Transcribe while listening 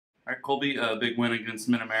All right, Colby, a big win against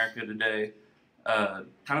Mid-America today.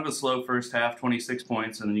 Kind of a slow first half, 26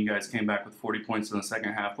 points, and then you guys came back with 40 points in the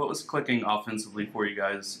second half. What was clicking offensively for you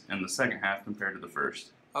guys in the second half compared to the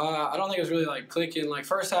first? I don't think it was really like clicking. Like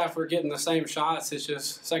first half, we're getting the same shots. It's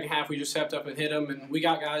just second half we just stepped up and hit them, and we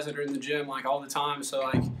got guys that are in the gym like all the time. So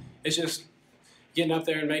like it's just getting up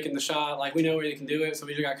there and making the shot. Like we know they can do it, so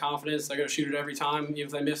we just got confidence. They're gonna shoot it every time. Even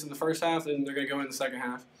if they miss in the first half, then they're gonna go in the second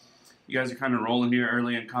half. You guys are kind of rolling here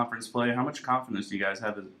early in conference play. How much confidence do you guys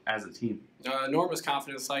have as a team? Enormous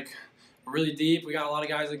confidence. Like we're really deep. We got a lot of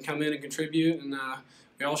guys that can come in and contribute, and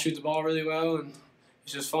we all shoot the ball really well, and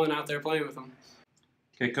it's just fun out there playing with them.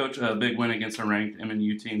 Okay, Coach, a big win against a ranked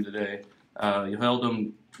MNU team today. You held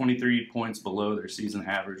them 23 points below their season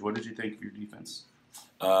average. What did you think of your defense?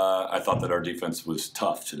 I thought that our defense was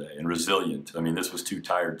tough today and resilient. I mean, this was two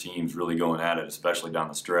tired teams really going at it, especially down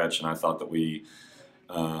the stretch, and I thought that we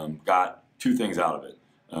got two things out of it.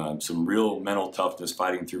 Some real mental toughness,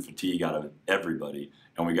 fighting through fatigue out of everybody,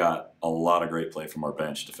 and we got a lot of great play from our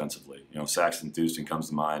bench defensively. You know, Saxon Thueston comes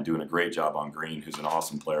to mind, doing a great job on Green, who's an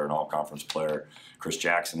awesome player, an all-conference player. Chris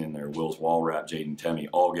Jackson in there, Wills Walrap, Jaden Temmie,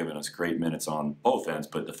 all giving us great minutes on both ends,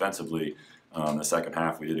 but defensively, the second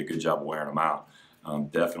half, we did a good job of wearing them out.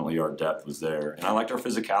 Definitely our depth was there. And I liked our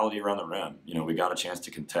physicality around the rim. You know, we got a chance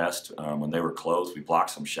to contest when they were close. We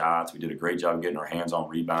blocked some shots. We did a great job of getting our hands on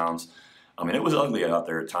rebounds. I mean, it was ugly out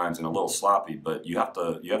there at times and a little sloppy, but you have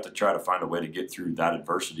to try to find a way to get through that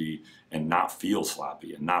adversity and not feel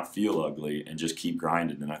sloppy and not feel ugly and just keep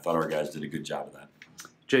grinding. And I thought our guys did a good job of that.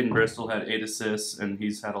 Jaden Bristol had 8 assists, and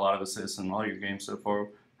he's had a lot of assists in all your games so far.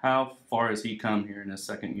 How far has he come here in his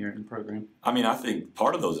second year in the program? I mean, I think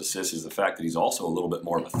part of those assists is the fact that he's also a little bit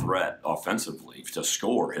more of a threat offensively to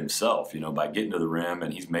score himself, you know, by getting to the rim,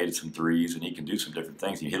 and he's made some threes, and he can do some different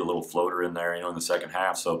things. He hit a little floater in there, you know, in the second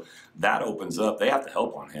half. So that opens up. They have to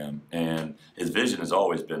help on him, and his vision has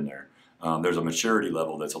always been there. There's a maturity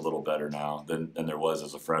level that's a little better now than there was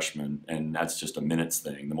as a freshman, and that's just a minutes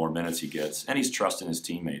thing. The more minutes he gets, and he's trusting his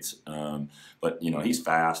teammates. But, you know, he's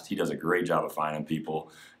fast. He does a great job of finding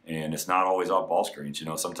people, and it's not always off ball screens. You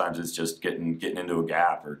know, sometimes it's just getting into a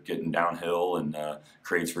gap or getting downhill and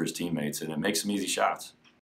creates for his teammates, and it makes some easy shots.